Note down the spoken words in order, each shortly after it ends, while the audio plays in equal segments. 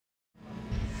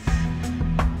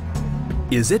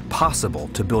Is it possible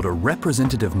to build a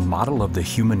representative model of the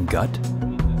human gut?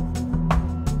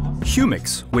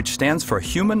 HuMiX, which stands for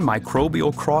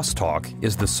Human-Microbial-Crosstalk,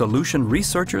 is the solution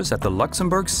researchers at the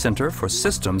Luxembourg Center for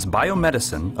Systems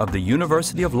Biomedicine of the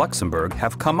University of Luxembourg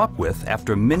have come up with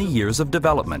after many years of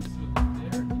development.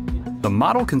 The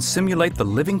model can simulate the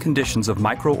living conditions of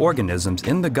microorganisms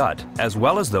in the gut as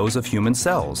well as those of human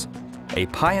cells, a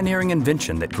pioneering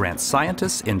invention that grants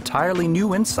scientists entirely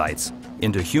new insights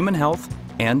into human health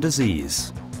and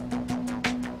disease.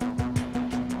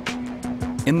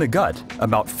 In the gut,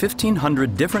 about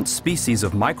 1,500 different species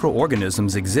of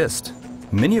microorganisms exist,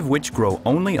 many of which grow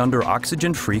only under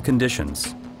oxygen-free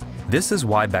conditions. This is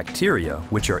why bacteria,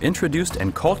 which are introduced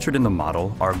and cultured in the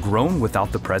model, are grown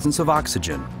without the presence of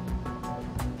oxygen.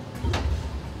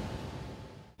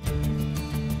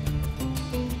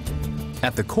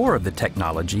 At the core of the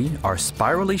technology are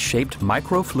spirally shaped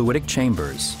microfluidic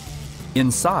chambers.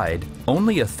 Inside,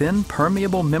 only a thin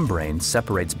permeable membrane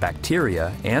separates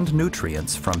bacteria and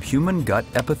nutrients from human gut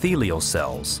epithelial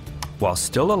cells, while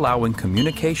still allowing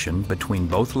communication between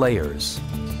both layers.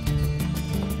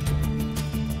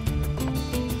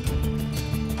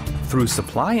 Through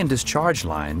supply and discharge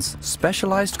lines,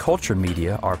 specialized culture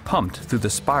media are pumped through the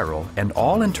spiral, and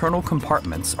all internal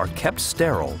compartments are kept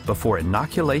sterile before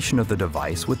inoculation of the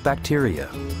device with bacteria.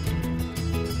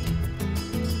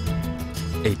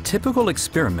 A typical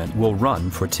experiment will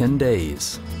run for 10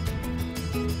 days.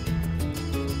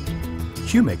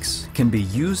 HuMiX can be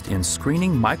used in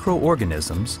screening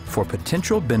microorganisms for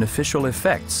potential beneficial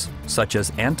effects, such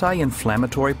as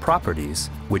anti-inflammatory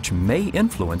properties, which may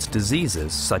influence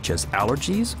diseases such as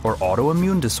allergies or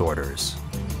autoimmune disorders.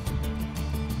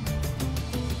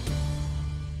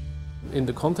 In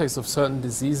the context of certain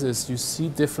diseases, you see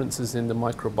differences in the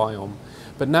microbiome.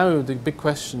 But now the big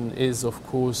question is, of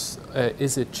course,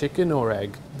 is it chicken or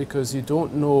egg? Because you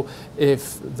don't know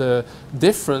if the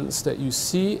difference that you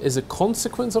see is a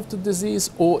consequence of the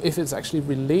disease or if it's actually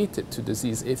related to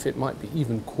disease, if it might be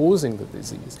even causing the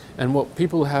disease. And what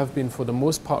people have been, for the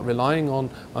most part, relying on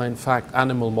are in fact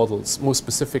animal models, more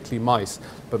specifically mice.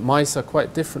 But mice are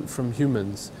quite different from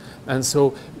humans. And so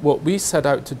what we set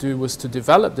out to do was to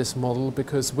develop this model,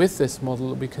 because with this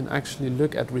model we can actually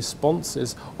look at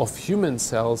responses of human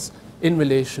cells in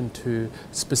relation to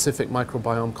specific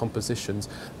microbiome compositions.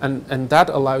 And that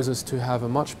allows us to have a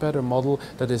much better model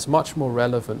that is much more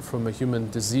relevant from a human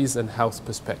disease and health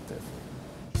perspective.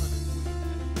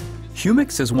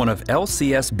 HuMiX is one of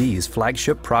LCSB's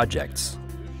flagship projects.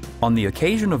 On the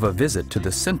occasion of a visit to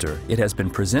the center, it has been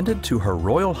presented to Her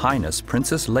Royal Highness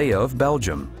Princess Leia of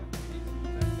Belgium.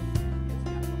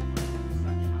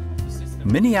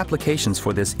 Many applications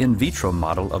for this in vitro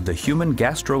model of the human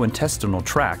gastrointestinal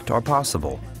tract are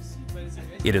possible.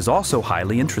 It is also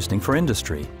highly interesting for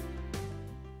industry.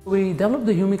 We developed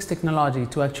the HuMiX technology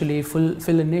to actually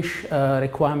fill a niche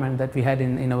requirement that we had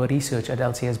in our research at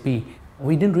LCSB.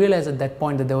 We didn't realize at that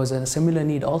point that there was a similar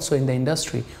need also in the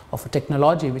industry of a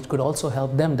technology which could also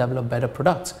help them develop better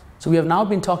products. So we have now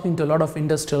been talking to a lot of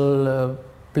industrial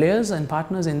players and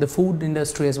partners in the food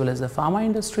industry as well as the pharma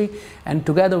industry, and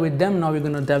together with them now we're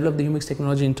going to develop the HuMiX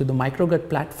technology into the microgut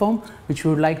platform, which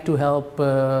we would like to help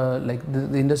the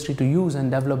industry to use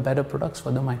and develop better products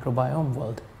for the microbiome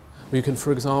world. We can,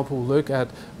 for example, look at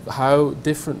how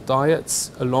different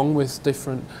diets, along with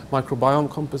different microbiome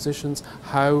compositions,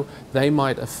 how they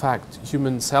might affect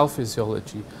human cell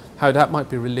physiology, how that might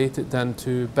be related then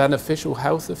to beneficial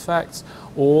health effects,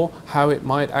 or how it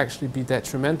might actually be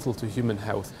detrimental to human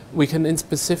health. We can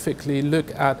specifically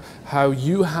look at how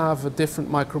you have a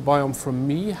different microbiome from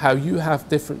me, how you have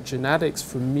different genetics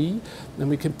from me, and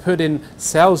we can put in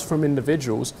cells from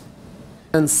individuals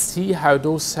and see how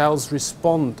those cells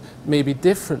respond maybe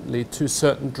differently to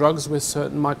certain drugs with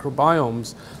certain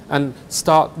microbiomes, and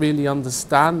start really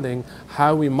understanding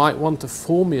how we might want to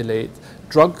formulate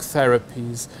drug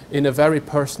therapies in a very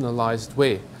personalized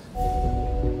way.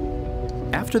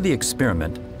 After the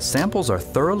experiment, samples are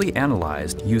thoroughly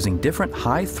analyzed using different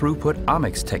high-throughput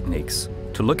omics techniques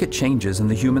to look at changes in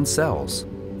the human cells.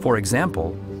 For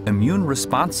example, immune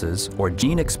responses or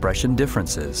gene expression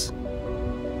differences.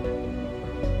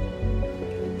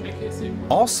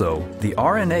 Also, the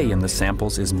RNA in the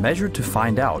samples is measured to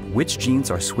find out which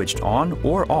genes are switched on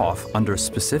or off under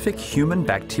specific human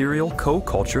bacterial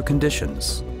co-culture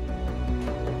conditions.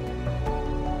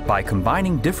 By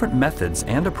combining different methods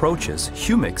and approaches,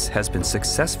 HuMiX has been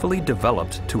successfully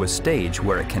developed to a stage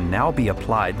where it can now be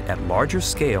applied at larger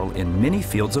scale in many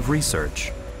fields of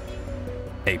research.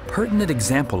 A pertinent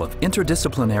example of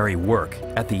interdisciplinary work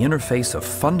at the interface of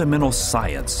fundamental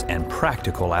science and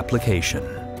practical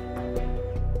application.